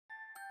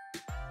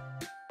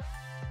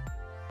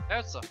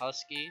That's a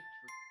Husky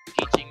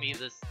for teaching me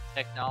this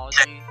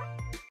technology.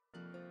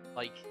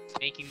 Like,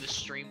 making the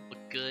stream look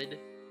good.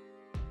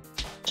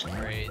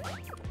 Great.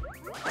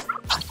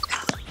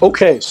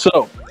 Okay,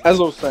 so, as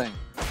I was saying,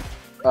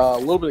 a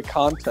little bit of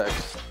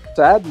context.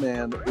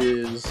 Sadman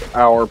is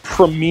our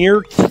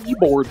premier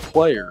keyboard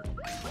player.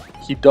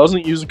 He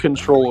doesn't use a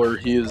controller,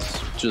 he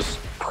is just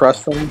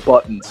pressing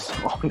buttons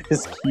on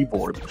his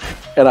keyboard.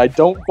 And I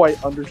don't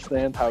quite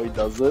understand how he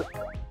does it,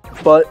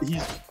 but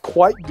he's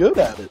quite good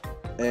at it.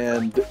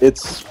 And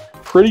it's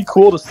pretty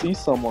cool to see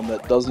someone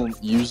that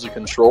doesn't use a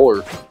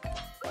controller.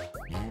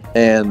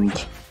 And,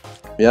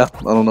 yeah,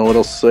 I don't know what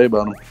else to say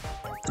about him.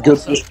 Good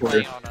fish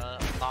player. On a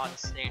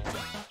non-standard.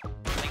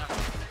 Playing on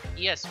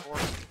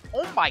PS4.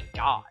 Oh my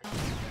god.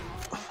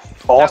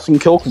 Awesome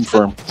kill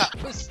confirmed.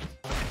 That was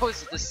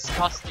a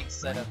disgusting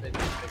setup.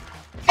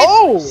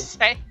 Oh!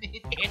 Send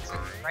it answered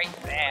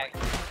right back.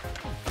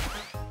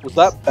 Was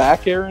that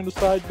back air into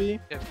side B?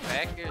 The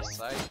back air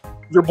side.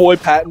 Your boy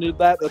patented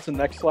that. That's a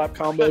neck slap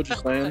combo,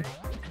 just saying.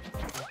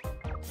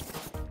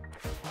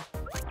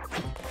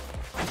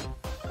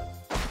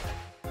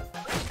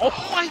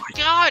 Oh my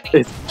god!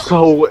 It's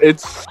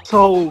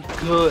so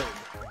good.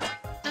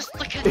 Just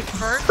look at It's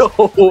first.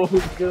 so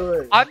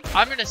good. I'm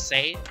gonna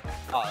say,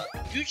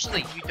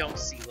 usually you don't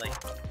see like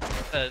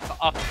the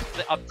up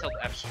tilt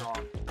F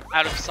strong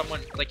out of someone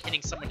like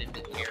hitting someone in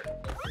the air,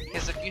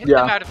 because if you hit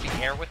them out of the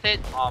air with it,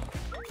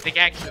 they can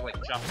actually like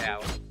jump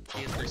out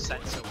because they're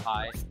set so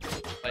high.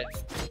 But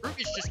Fruit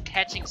is just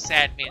catching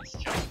Sadman's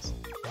jumps.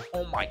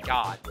 Oh my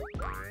god.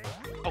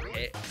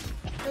 Okay.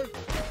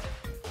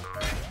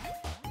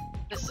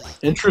 This is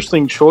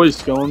Interesting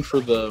choice going for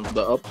the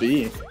up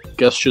B.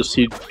 Guess just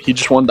he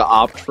just wanted to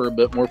opt for a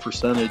bit more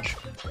percentage.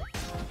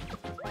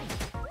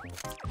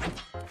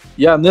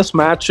 Yeah, in this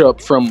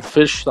matchup from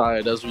Fish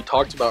side, as we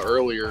talked about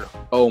earlier,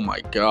 oh my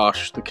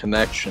gosh, the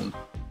connection.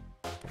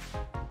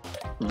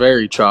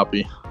 Very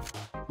choppy.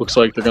 Looks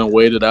like they're gonna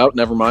wait it out.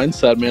 Never mind,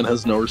 Sadman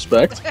has no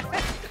respect.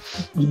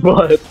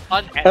 But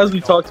as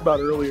we talked about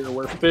earlier,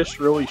 where Fish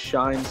really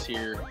shines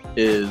here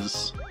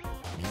is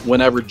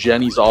whenever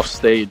Jenny's off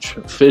stage.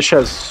 Fish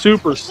has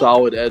super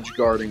solid edge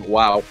guarding.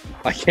 Wow,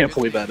 I can't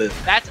believe that is.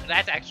 That's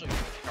actually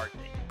a card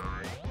thing.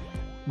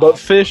 But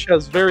Fish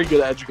has very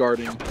good edge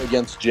guarding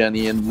against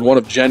Jenny, and one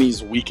of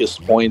Jenny's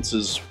weakest points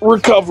is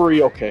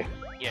recovery. Okay,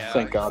 Yeah.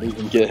 thank God he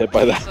didn't get hit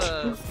by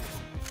that.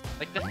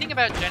 Like, the thing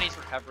about Jenny's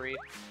recovery,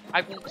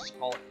 I won't just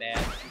call it bad,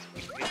 because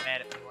people get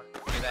mad if you want to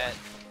do that.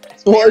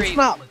 Well, it's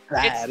not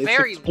bad. It's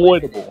very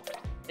exploitable. Limited.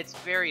 It's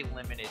very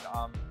limited.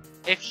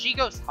 If she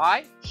goes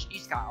high,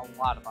 she's got a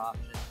lot of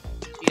options.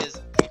 She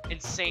has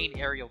insane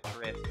aerial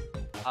drift.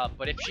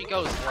 But if she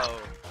goes low,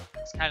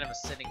 it's kind of a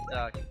sitting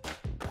duck.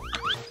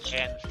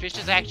 And Fish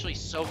is actually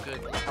so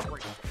good at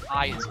covering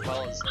high as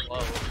well as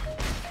low.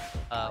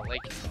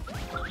 Like, so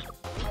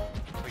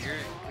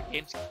the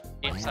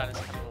game side is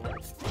kind of low.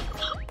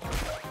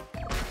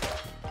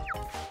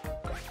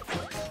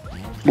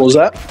 What was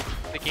that?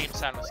 The game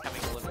sound was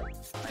coming a little.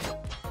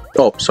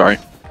 Oh, sorry.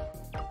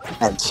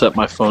 I'd set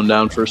my phone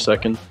down for a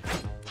second.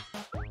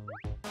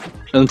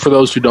 And for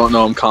those who don't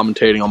know, I'm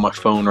commentating on my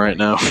phone right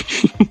now.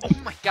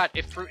 Oh my god,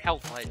 if Fruit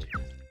held ledge,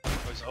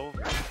 it was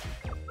over.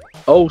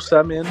 Oh,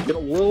 Sadman, get a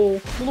little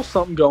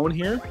something going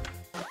here.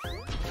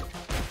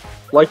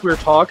 Like we were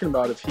talking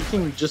about, if he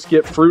can just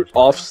get Fruit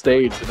off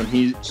stage, then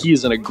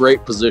he's in a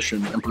great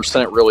position, and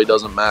percent really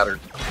doesn't matter.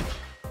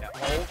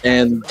 Yeah,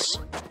 And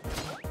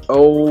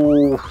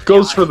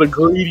goes for the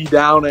greedy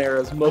down air,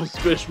 as most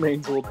Fish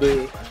mains will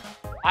do.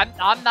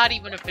 I'm not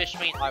even a Fish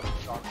main. I would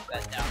start with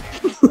that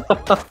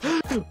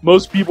down here.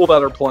 Most people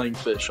that are playing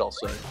Fish, I'll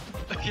say.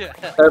 Yeah.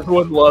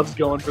 Everyone loves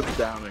going for the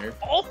down air.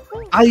 Oh.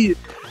 I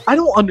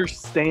don't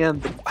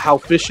understand how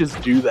Fishes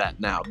do that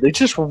now. They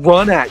just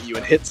run at you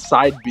and hit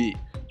side B.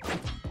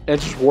 And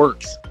it just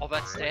works. Oh,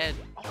 that's dead.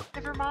 Oh,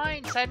 never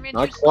mind. Sadman.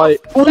 Not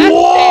quite. That's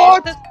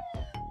What? dead.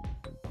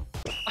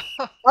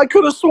 I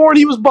could have sworn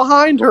he was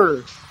behind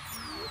her.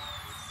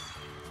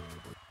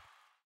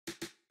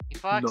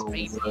 Fox, No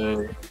baby.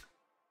 way.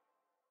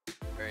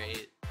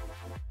 Great.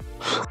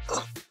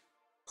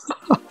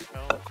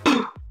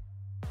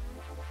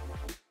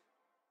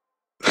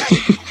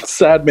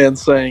 Sadman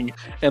saying,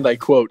 and I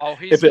quote, Oh,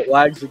 if it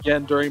lags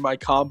again during my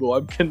combo,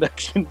 I'm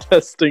connection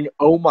testing.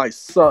 Oh my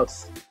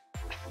sus.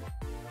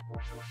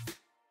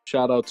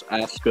 Shout out to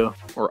Aska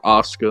or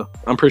Aska.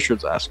 I'm pretty sure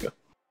it's Aska.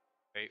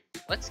 Wait,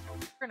 we're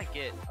gonna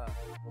get.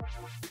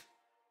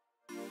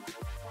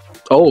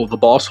 Oh, the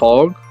boss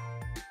hog.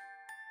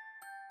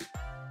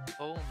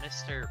 Oh,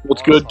 Mr.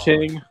 What's Boss good, Hog.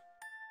 King?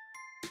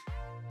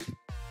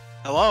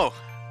 Hello.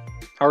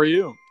 How are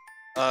you?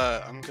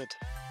 I'm good.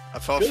 I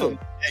felt from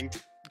getting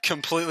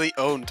completely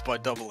owned by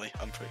Doubly.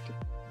 I'm pretty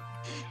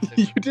good.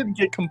 You didn't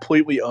get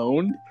completely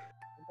owned?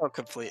 I got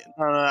complete.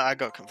 No, I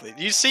got complete.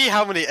 You see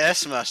how many air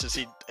smashes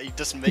he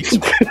just makes me.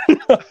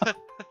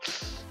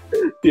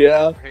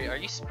 Yeah. Hey, are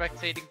you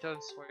spectating, Doug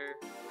Swear?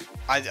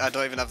 I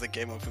don't even have the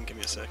game open. Give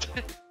me a sec.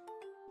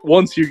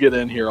 Once you get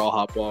in here, I'll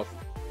hop off.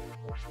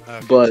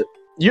 Okay. But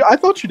I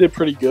thought you did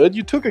pretty good.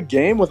 You took a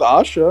game with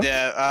Asha.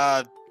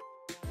 Yeah,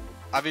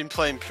 I've been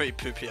playing pretty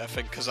poopy, I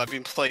think, because I've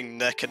been playing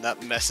Nick, and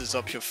that messes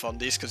up your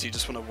fundies because you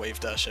just want to wave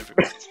dash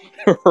everywhere.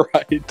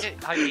 Right.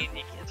 I mean,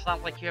 it's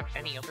not like you have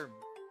any other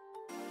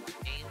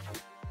game.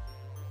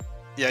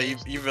 Yeah,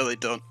 you really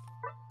don't.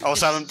 I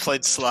also haven't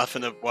played Slappin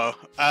in a while.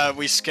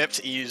 We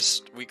skipped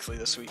E's weekly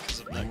this week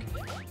because of Nick.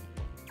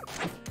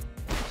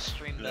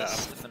 Stream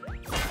this.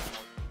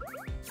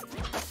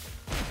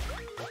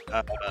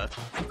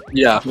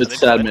 Yeah, it's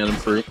Sad Man and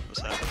Fruit.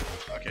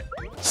 Okay.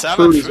 Sad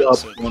Fruit Man is Fruit up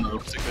is a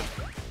 1-0. good.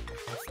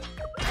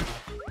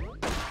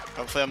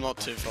 Hopefully I'm not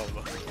too far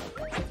behind.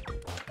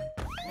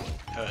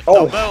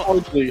 Oh,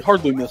 Dumbbell.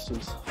 hardly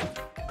misses.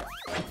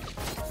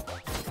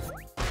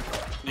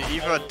 You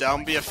either a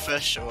down be a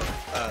fish or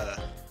a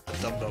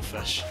dumbbell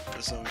fish.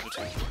 There's no in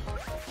between.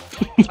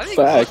 I think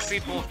Facts. most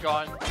people have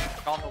gone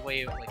the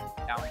way of like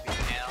down beat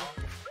now.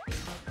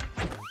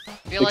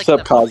 I feel Except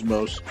like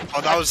Cosmos.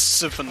 Oh, that was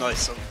super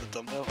nice on the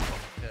dumbbell.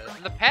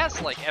 in the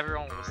past, like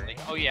everyone was like,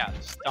 "Oh yeah,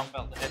 just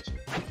dumbbell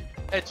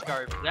the edge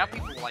guard." But now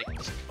people like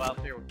just go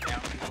out there with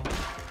down beat.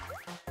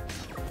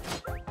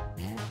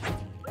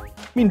 I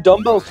mean,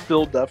 dumbbell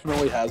still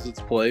definitely has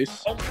its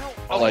place. Oh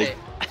no! Okay. Like-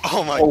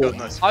 Oh my Oh.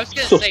 goodness. I was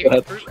gonna So say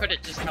sad. Fruit could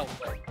have just held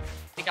like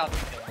he got the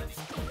kill anyway.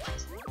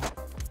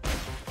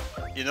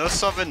 You know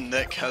something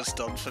Nick has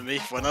done for me?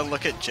 When I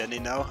look at Jenny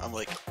now, I'm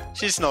like,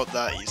 she's not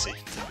that easy,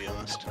 to be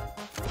honest.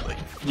 Like,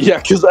 Yeah,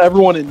 because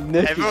everyone in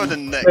Nick everyone is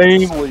in Nick. is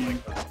insanely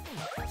like that.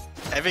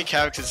 Every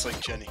character's like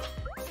Jenny.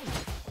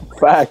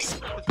 facts,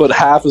 but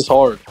half as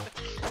hard.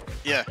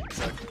 Yeah,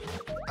 exactly.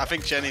 I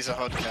think Jenny's a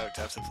hard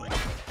character after playing.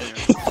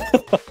 Anyway.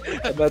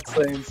 And that's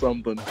saying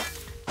something.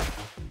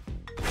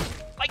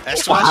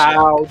 S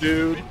Wow,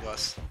 dude.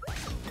 Plus.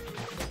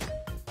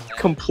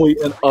 Complete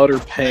and utter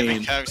Every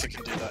pain. character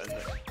can do that in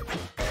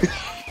Nick.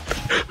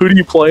 Who do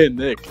you play in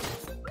Nick?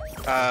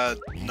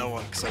 No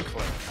one, because I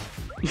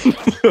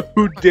quit.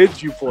 Who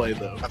did you play,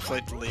 though? I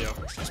played Leo,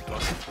 he's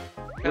boss.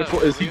 Which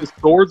one, is he the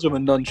swords or the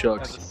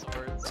nunchucks?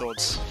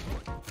 Swords.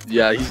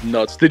 Yeah, he's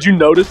nuts. Did you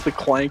notice the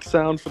clank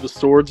sound for the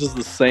swords is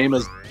the same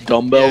as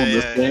dumbbell in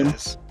this game? it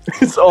is.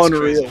 It's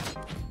unreal. Crazy.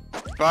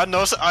 But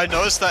I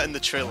noticed that in the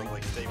trailer,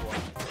 like, day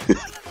one.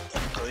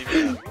 Believe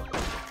it or not.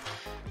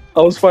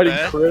 I was fighting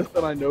Eh? Chris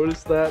and I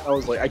noticed that. I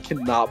was like, I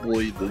cannot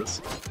believe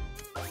this.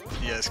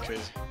 Yeah, it's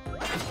crazy.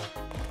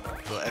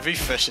 But every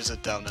fish is a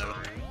down arrow.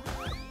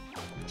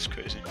 It's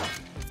crazy.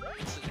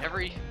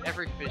 Every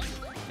fish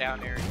down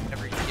there,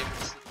 every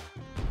gives.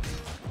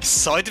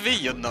 Side V,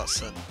 you're nuts,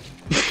 son.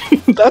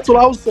 That's what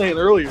I was saying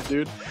earlier,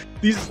 dude.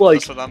 These, like,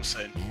 That's what I'm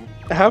saying.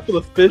 half of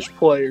the fish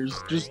players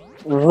just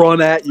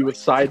run at you with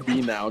side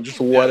B now and just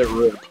let it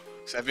rip.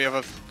 So every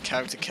other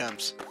character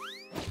camps.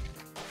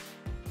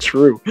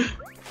 True.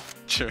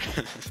 Sure.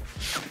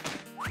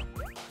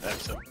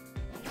 So.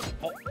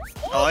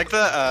 I like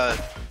that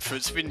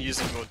Fruit's been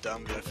using more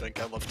Dambi, I think.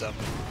 I love Dambi.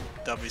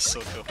 Dambi's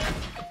so cool.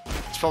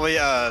 It's probably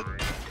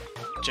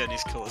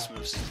Jenny's coolest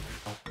moves.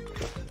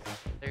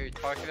 They were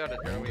talking about it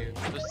earlier.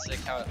 It was sick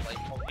how it like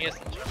he has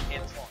the jump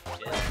cancel on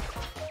kid.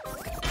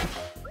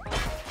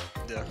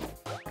 Yeah.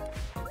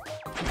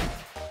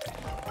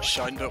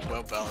 Shine but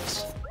well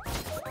balanced.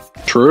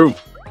 True.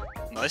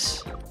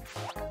 Nice. He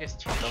has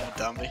two Double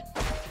Dambi.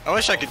 I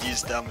wish I could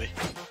use Dambi.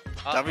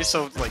 Uh, Dambi's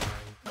so like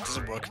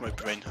doesn't work in my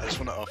brain. I just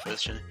want to offer it,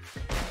 Jenny.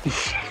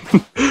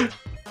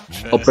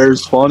 Up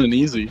air's fun and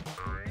easy.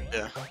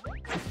 Yeah.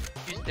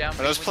 Use down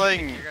When I was when you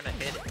playing- think you're gonna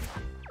hit it.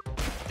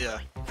 Yeah.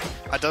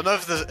 I don't know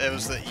if it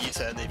was the E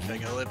to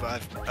anything earlier,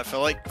 but I feel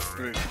like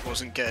Fruit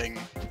wasn't getting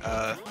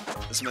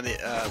as many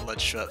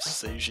ledge traps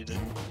as they usually do.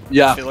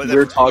 Yeah, I feel like we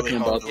were they're talking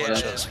really hard about to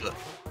ledge that. traps, but...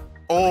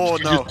 Oh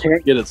You no! just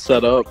can't get it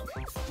set up.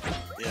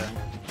 Yeah.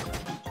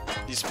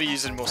 Needs to be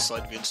using more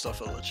side V and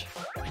stuff at ledge.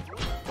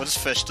 What does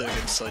Fish do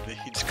against side V?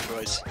 He just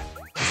cries.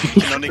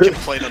 He can only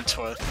complain on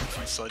Twitter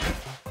from side V.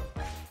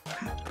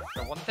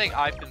 The one thing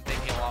I've been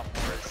thinking a lot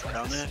more is like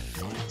Down there.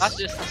 not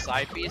just the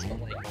side piece, but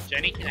like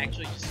Jenny can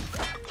actually just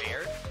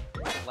bear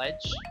ledge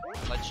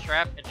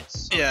trap, and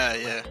it's so Yeah,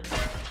 yeah.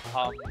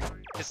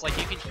 it's like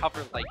you can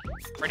cover like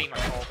pretty much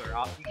all their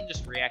op. You can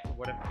just react to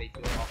whatever they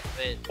do off of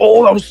it.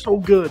 Oh, that was so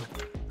good.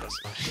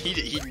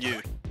 He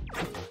knew.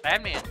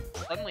 Batman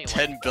suddenly like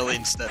 10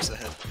 billion steps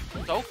ahead.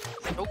 so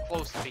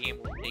close to being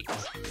able to take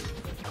this.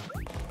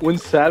 When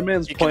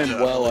Sadman's You can playing do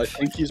it, well, I Olive.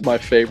 think he's my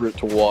favorite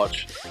to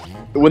watch.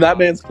 When that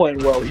man's playing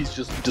well, he's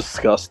just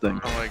disgusting.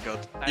 Oh my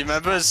god. You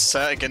remember his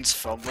set against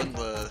Fumlin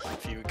a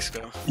few weeks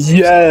ago?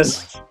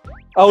 Yes!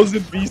 I was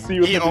in BC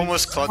with He him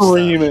almost clutched that,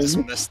 he screaming. just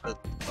missed the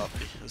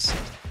puppy.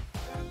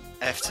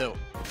 F tilt.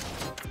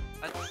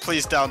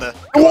 Please down there.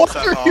 Go What off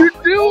that. are you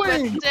Oh,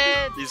 doing?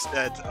 Dead. he's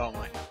dead. Oh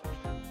my.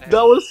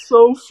 That was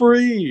so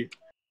free.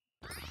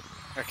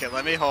 Okay,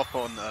 let me hop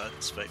on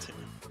spectator.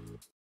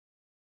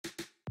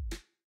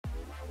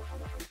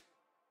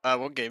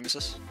 What game is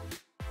this?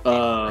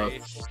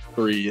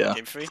 3, yeah.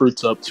 Game 3?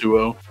 Fruit's up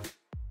 2-0.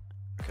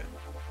 Okay.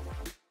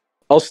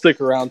 I'll stick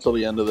around till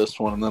the end of this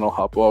one and then I'll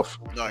hop off.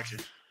 No, okay.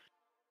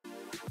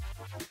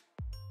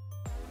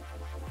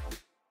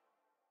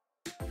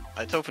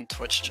 I'd open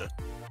Twitch chat.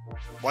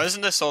 Why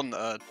isn't this on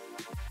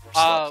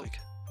Slappin?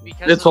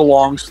 Because It's a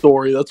long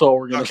story. That's all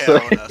we're gonna Okay, say. I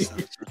won't ask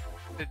that.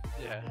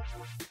 Yeah.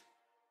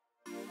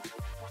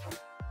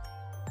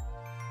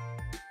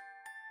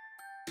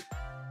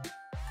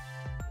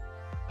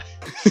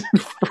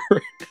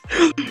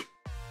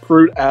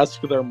 Fruit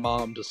asked their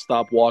mom to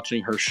stop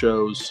watching her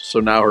shows, so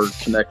now her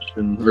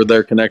connection or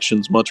their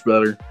connection's much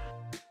better.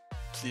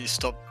 Please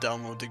stop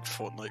downloading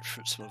Fortnite,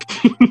 Fruit Smoke.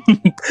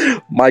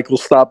 Michael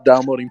stopped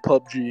downloading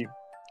PUBG.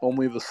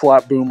 Only the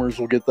slap boomers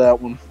will get that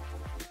one.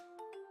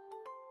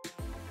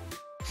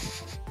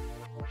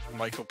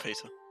 Michael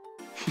Peter.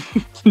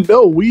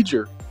 No,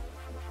 Ouija.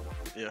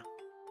 Yeah.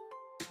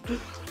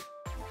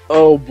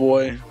 Oh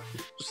boy.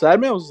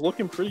 Sadman was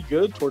looking pretty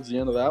good towards the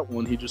end of that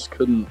one. He just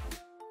couldn't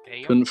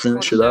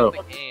finish it out.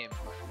 The game.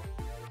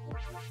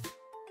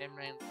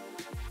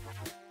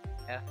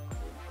 Yeah.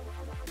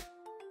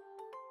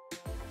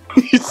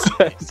 He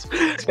says,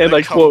 and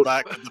I come quote,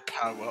 back with the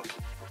power up.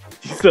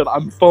 he said,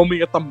 "I'm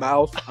foaming at the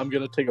mouth. I'm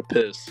gonna take a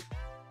piss.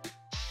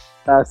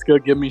 Aska,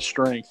 give me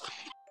strength."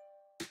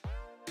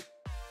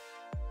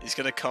 He's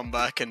gonna come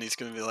back and he's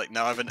gonna be like,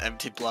 now I have an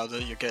empty bladder,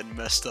 you're getting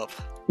messed up.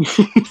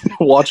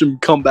 Watch him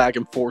come back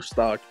in 4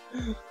 stock.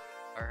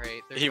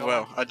 Alright. He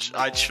will.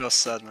 I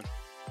trust Sadman.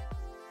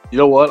 You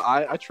know what?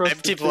 I trust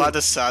Empty him too. bladder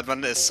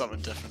Sadman is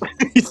something different.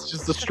 He's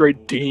just a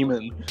straight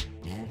demon.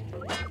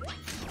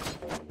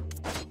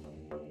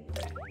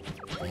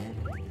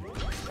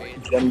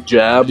 Jenny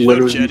jab, You know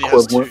literally Jenny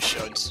has 2 equivalent.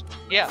 shots.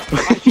 Yeah,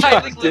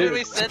 I Dude.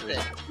 literally said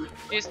that.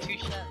 He has 2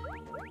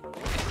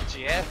 shots.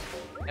 Jab.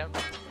 Yep.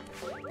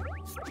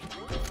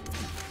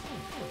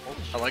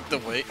 I like the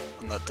weight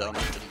on that down. I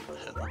didn't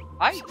hit that.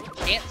 I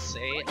can't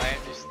say I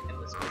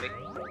understand this pick.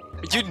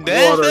 You What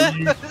never. are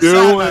you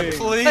doing?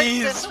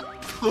 Please,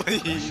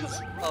 please.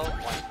 Oh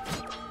my.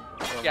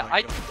 Oh Yeah,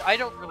 my God. I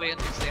don't really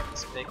understand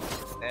this pick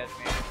with that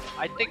man.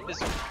 I think this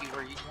would be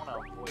where you want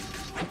to avoid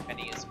using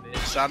Penny as fish.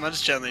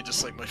 Sadman's generally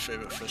just like my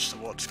favorite fish to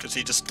watch because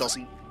he just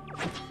doesn't.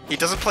 He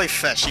doesn't play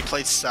fish. He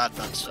plays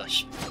Sadman's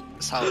fish.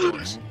 That's how it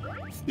works.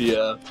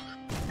 Yeah,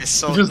 It's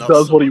so. he just nuts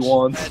does to what he watch.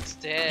 wants. That's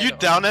dead. You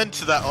down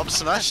into that up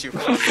smash, you.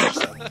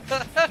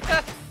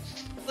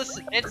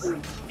 Listen,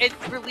 it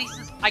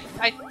releases. I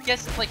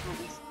guess it like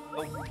releases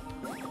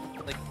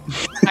like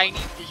tiny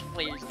fish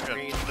players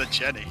grade. The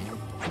Jenny.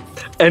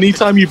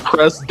 Anytime you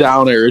press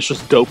down air, it's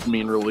just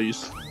dopamine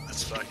release.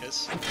 That's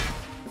focus.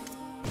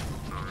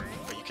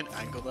 But you can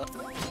angle that.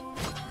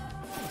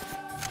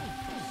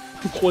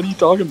 What are you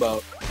talking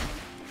about?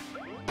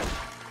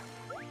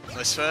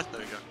 Nice fair. There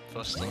we go.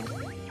 First stock.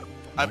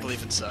 I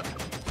believe in Sad.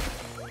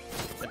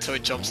 Until he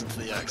jumps into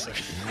the axe.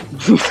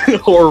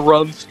 Or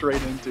run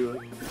straight into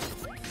it.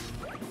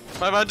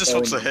 My man just Oh,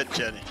 wants no. to hit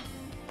Jenny.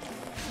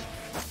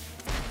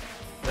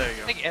 There you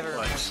go. I think everyone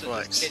wants to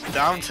Flex. just hit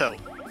Down Jenny.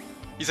 tilt.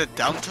 He's a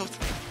down tilt?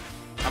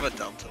 I'm a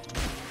down tilt.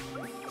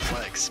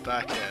 Flex,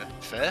 back here.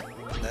 Fair?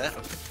 There?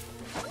 Okay.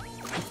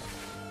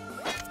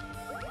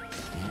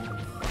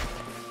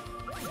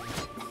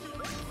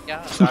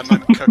 Yeah. I'm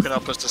cooking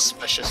up a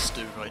suspicious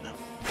stew right now.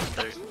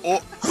 There.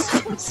 Oh!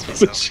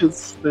 Suspicious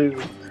stew.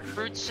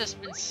 Fruit's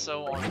just been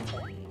so on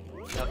point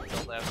up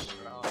till that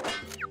strong.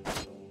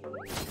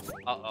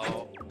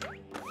 Uh-oh.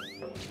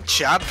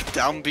 Jab,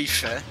 down, be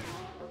fair.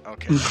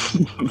 Okay.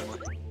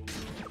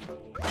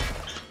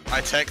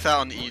 I take that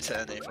on E to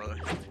NA, by the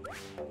way.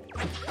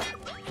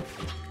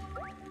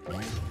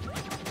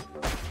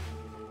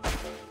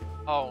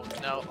 Oh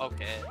no,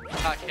 okay.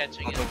 Not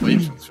catching On it. the way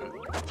from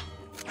through.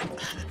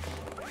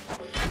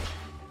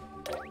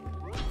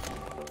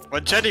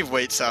 When Jenny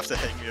waits after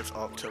hitting you with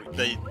up tilt,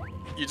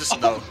 you just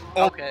know.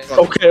 Oh,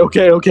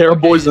 Okay. Okay, our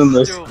boy's in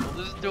this. This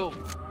is doable.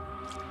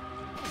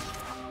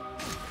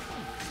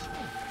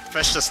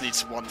 Fish just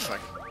needs one thing.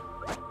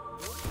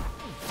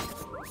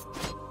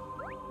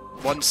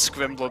 One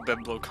Scrimbler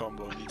Bimbler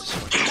combo needs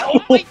one. Oh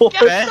my What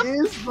god!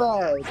 is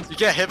that? You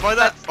get hit by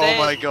that? That's Oh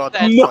my dead. god.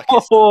 That's- Fuck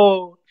it.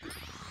 No!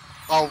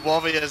 Oh,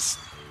 Warrior's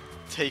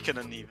taken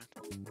an even.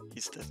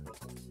 He's dead.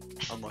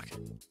 Unlucky.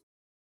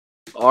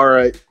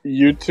 Alright,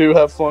 you two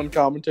have fun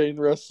commentating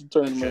the rest of the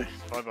tournament.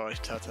 Okay, bye bye,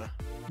 Tata.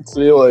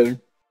 See you later.